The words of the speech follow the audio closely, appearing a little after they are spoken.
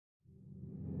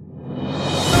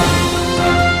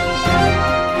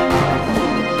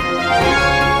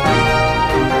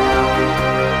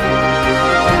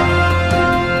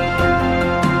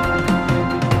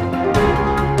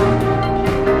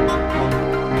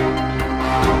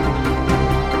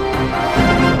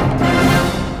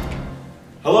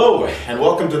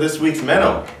to this week's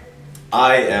MNNO.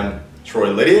 I am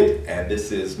Troy Lydiot, and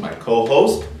this is my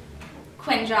co-host,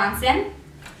 Quinn Johnson.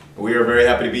 We are very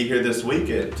happy to be here this week.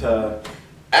 It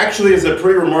actually is a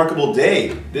pretty remarkable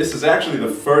day. This is actually the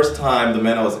first time the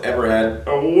MNNO has ever had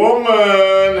a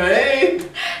woman, hey?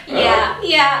 Yeah,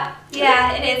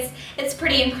 it is. It's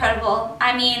pretty incredible.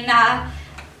 I mean,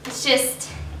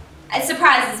 it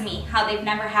surprises me how they've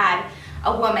never had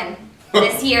a woman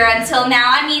this year until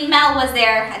now. I mean, Mel was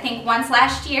there, I think, once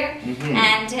last year,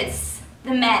 and it's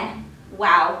the men.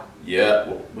 Wow.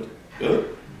 Yeah,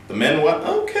 the men what?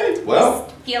 Okay, well.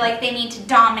 I feel like they need to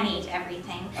dominate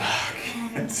everything.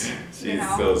 She's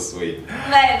so sweet.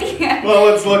 But, yeah. Well,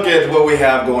 let's look at what we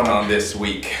have going on this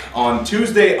week. On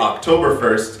Tuesday, October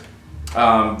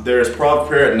 1st, there is Prov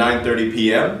prayer at 9:30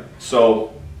 p.m.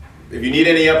 So if you need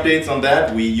any updates on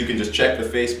that, you can just check the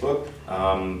Facebook.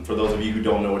 For those of you who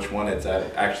don't know which one it's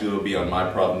at, actually will be on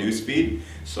MyProv newsfeed.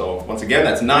 So once again,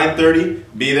 that's 9:30.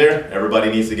 Be there.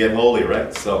 Everybody needs to get holy,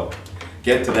 right? So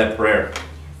get to that prayer.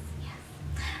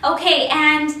 Okay,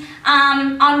 and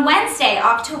on Wednesday,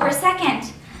 October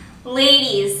 2nd,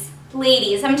 ladies,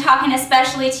 I'm talking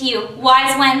especially to you.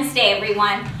 Wise Wednesday,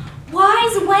 everyone.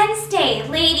 Wise Wednesday,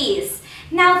 ladies.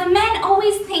 Now, the men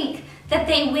always think that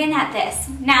they win at this.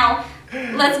 Now,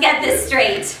 let's get this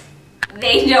straight.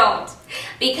 They don't,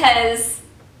 because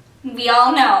we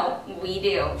all know we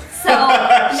do. So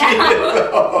now,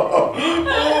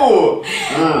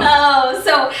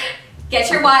 so get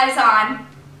your wives on.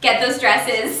 Get those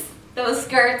dresses, those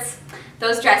skirts,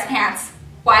 those dress pants.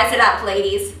 Wise it up,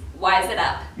 ladies. Wise it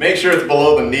up. Make sure it's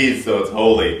below the knees so it's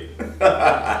holy.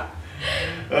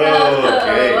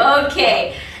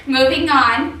 Okay, moving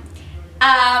on.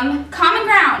 Common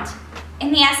ground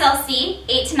in the SLC,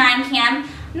 8 to 9 p.m.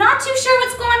 Not too sure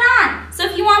what's going on. So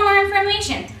if you want more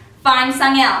information, find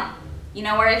Sung-il. You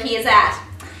know where he is at.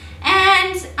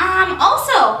 And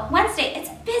also, Wednesday, it's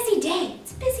a busy day.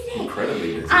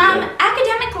 Incredibly busy.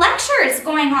 Academic lectures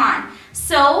going on.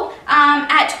 So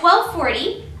at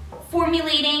 12:40,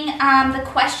 formulating the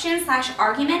question /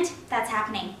 argument that's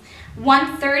happening.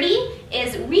 1:30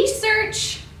 is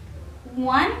research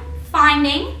 1,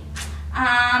 finding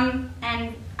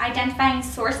and identifying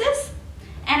sources.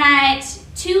 And at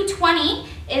 2:20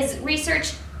 is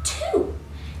research 2,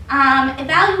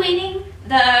 evaluating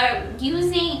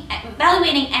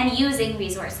and using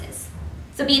resources.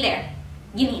 So be there.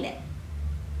 You need it.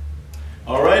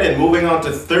 All right, and moving on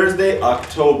to Thursday,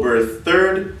 October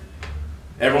 3rd.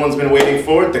 Everyone's been waiting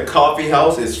for it. The coffee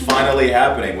house is finally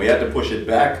happening. We had to push it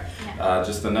back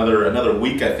just another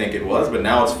week, I think it was, but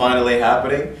now it's finally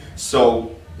happening.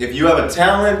 So if you have a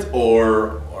talent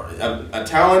or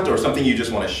something you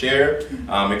just want to share,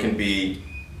 it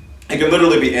can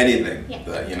literally be anything.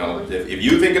 Yeah, you know, if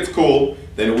you think it's cool,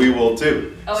 then we will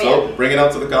too. Bring it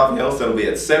out to the coffee house. It'll be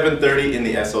at 7:30 in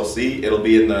the SLC. It'll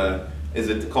be in the, is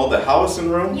it called the Howison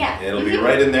room? Yeah. It'll be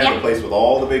right in there, the place with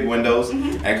all the big windows.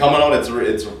 And coming out, it's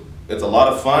a lot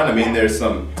of fun. I mean, there's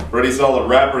some pretty solid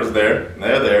rappers there.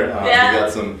 They're there. We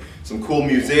got some cool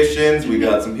musicians. We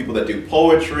got some people that do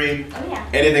poetry.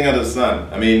 Anything under the sun.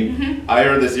 I mean, I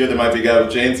heard this year there might be a guy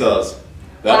with chainsaws.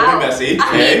 That'll be messy. I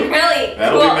mean, really?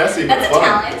 That'll be messy, but fun.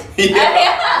 Talent.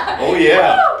 Oh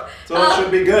yeah. So it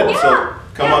should be good. So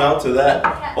come on out to that.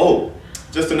 Oh,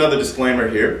 just another disclaimer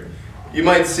here. You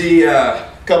might see a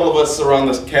couple of us around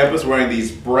this campus wearing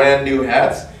these brand new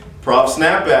hats, Prov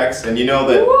snapbacks, and you know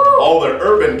that all the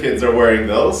urban kids are wearing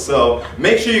those. So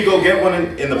make sure you go get one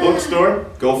in the bookstore.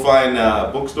 Go find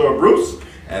Bookstore Bruce,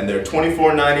 and they're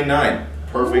 $24.99.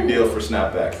 Perfect deal for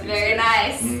snapbacks. Very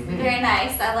nice. Very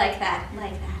nice. I like that.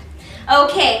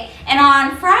 Okay, and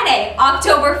on Friday,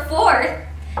 October 4th,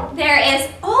 there is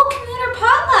all commuter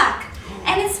potluck,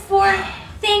 and it's for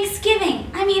Thanksgiving.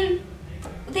 I mean,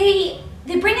 they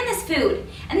bring in this food,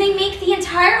 and they make the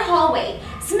entire hallway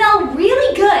smell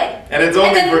really good. And it's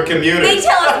only for commuters. They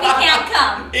tell us we can't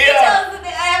come. Yeah. They tell us,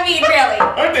 I mean, really.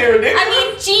 Aren't they ridiculous? I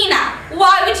mean, Gina,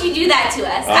 why would you do that to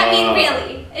us? I mean,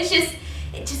 really.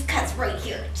 It just cuts right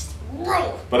here. Just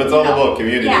right. But it's all about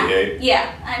community, eh?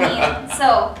 Yeah, I mean,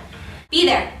 so be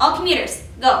there. All commuters,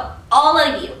 go. All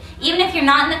of you. Even if you're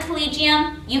not in the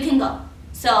collegium, you can go.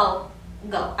 So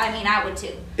go. I mean, I would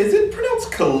too. Is it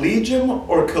pronounced collegium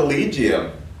or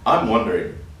collegium? I'm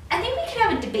wondering. I think we could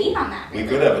have a debate on that. Really. We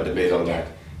could have a debate on that.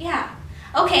 Yeah.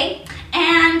 Okay.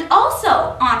 And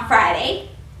also on Friday,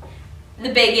 the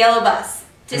big yellow bus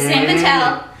to San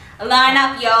Mateo. Line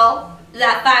up, y'all. It's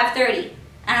at 5:30.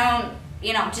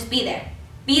 Just be there.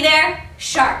 Be there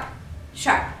sharp.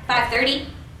 5:30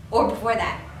 or before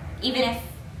that. Even if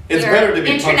it's you're better to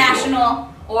be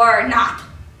international or not.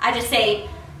 I just say,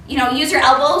 use your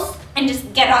elbows and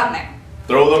just get on there.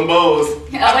 Throw them bows.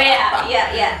 Oh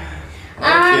yeah.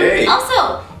 Okay.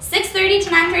 Also, 6:30 to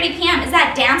 9:30 p.m. is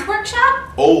that dance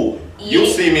workshop? Oh, you'll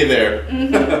see me there.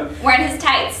 Wearing his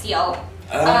tights, yo.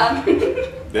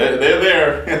 They're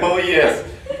there. Oh yes.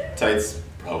 Tights,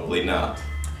 probably not.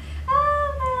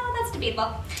 Well, that's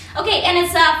debatable. Okay, and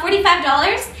it's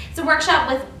 $45. It's a workshop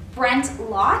with Brent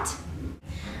Lott.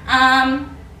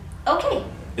 Okay.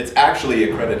 It's actually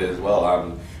accredited as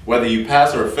well. Whether you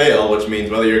pass or fail, which means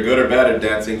whether you're good or bad at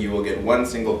dancing, you will get one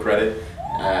single credit.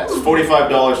 It's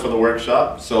 $45 for the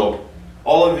workshop. So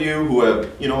all of you who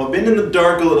have been in the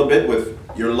dark a little bit with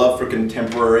your love for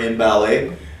contemporary and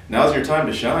ballet, now's your time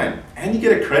to shine, and you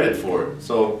get a credit for it.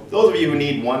 So those of you who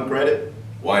need one credit,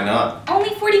 why not? Only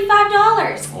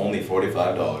 $45. Only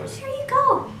 $45. There you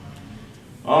go.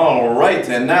 All right,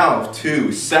 and now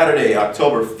to Saturday,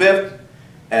 October 5th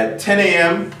at 10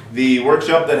 a.m. The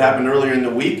workshop that happened earlier in the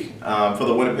week for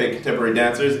the Winnipeg Contemporary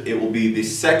Dancers, it will be the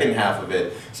second half of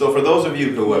it. So for those of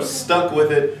you who have stuck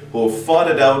with it, who have fought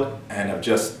it out, and have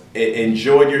just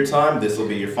enjoyed your time, this will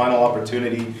be your final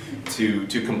opportunity to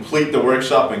complete the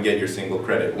workshop and get your single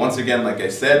credit. Once again, like I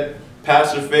said,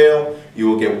 pass or fail, you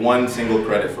will get one single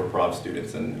credit for prov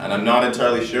students. And I'm not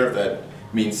entirely sure if that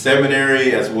means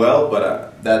seminary as well,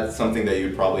 but that's something that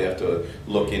you'd probably have to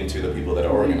look into, the people that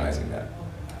are organizing that.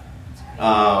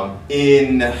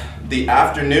 In the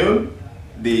afternoon,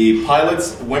 the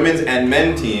pilots, women's and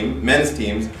men's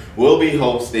teams will be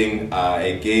hosting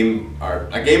a game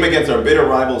against our bitter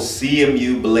rival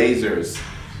CMU Blazers.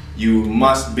 You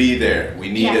must be there. We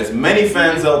need as many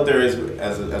fans out there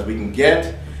as we can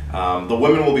get. The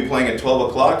women will be playing at 12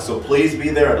 o'clock, so please be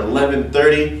there at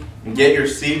 11:30 and get your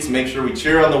seats. Make sure we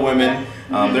cheer on the women.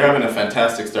 They're having a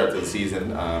fantastic start to the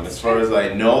season. As far as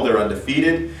I know, they're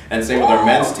undefeated, and same with our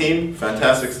men's team.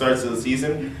 Fantastic starts to the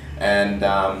season, and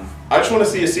I just want to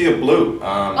see a sea of blue.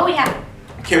 Oh yeah.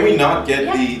 Can we not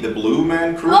get the Blue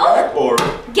Man crew back, or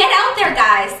get out there,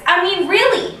 guys? I mean,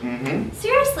 really?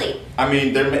 Seriously. I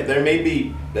mean, there may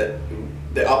be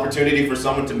the opportunity for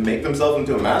someone to make themselves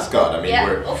into a mascot. I mean,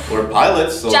 we're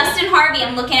pilots. So Justin Harvey,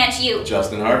 I'm looking at you.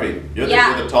 Justin Harvey, you're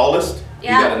the tallest.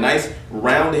 Yeah. You got a nice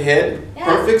round head,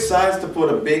 perfect size to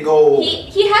put a big old.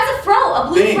 He has a fro, a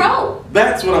blue fro.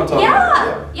 That's what I'm talking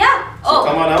about. Yeah. So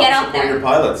come on out, get and out support there. your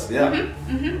pilots.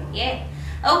 Yeah.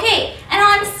 Okay, and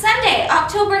on Sunday,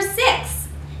 October 6th,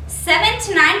 7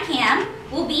 to 9 p.m.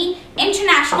 will be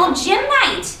International Gym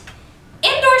Night.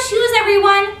 Indoor shoes,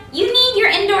 everyone. You need your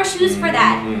indoor shoes for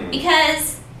that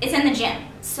because it's in the gym.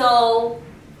 So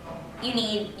you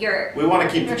need your. We want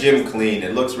to keep the gym clean.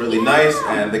 It looks really nice,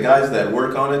 and the guys that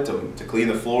work on it to clean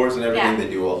the floors and everything, they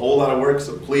do a whole lot of work.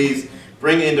 So please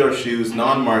bring indoor shoes,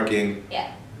 non-marking,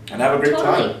 and have a great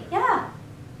time. Yeah.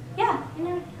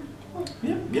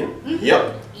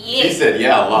 Yep. She said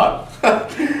yeah a lot.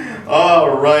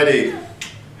 Alrighty.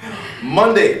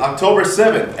 Monday, October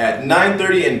 7th at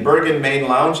 9:30 in Bergen Main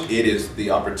Lounge, it is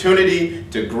the opportunity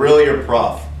to grill your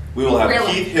prof. We will have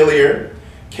Keith Hillier,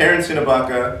 Karen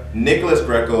Sinabaka, Nicholas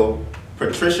Greco,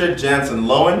 Patricia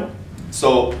Jansen-Lowen.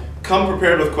 So come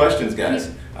prepared with questions,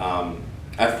 guys.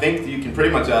 I think you can pretty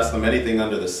much ask them anything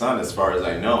under the sun as far as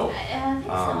I know.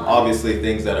 Obviously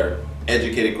things that are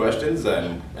educated questions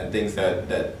and things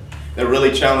that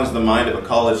really challenge the mind of a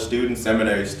college student,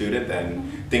 seminary student, and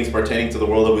things pertaining to the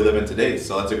world that we live in today.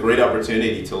 So it's a great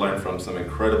opportunity to learn from some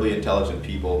incredibly intelligent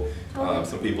people,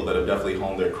 some people that have definitely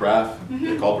honed their craft.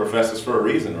 They're called professors for a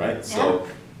reason, right? So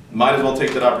might as well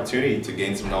take that opportunity to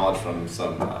gain some knowledge from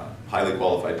some highly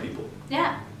qualified people.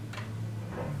 Yeah.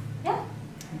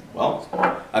 Well,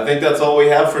 I think that's all we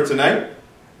have for tonight.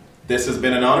 This has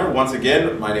been an honor. Once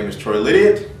again, my name is Troy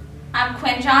Lydiot. I'm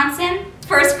Quinn Johnson,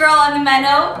 first girl on the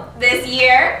MNNO this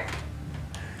year.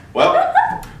 Well,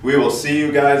 we will see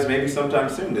you guys maybe sometime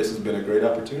soon. This has been a great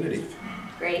opportunity.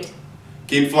 Great.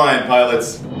 Keep flying,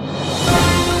 pilots.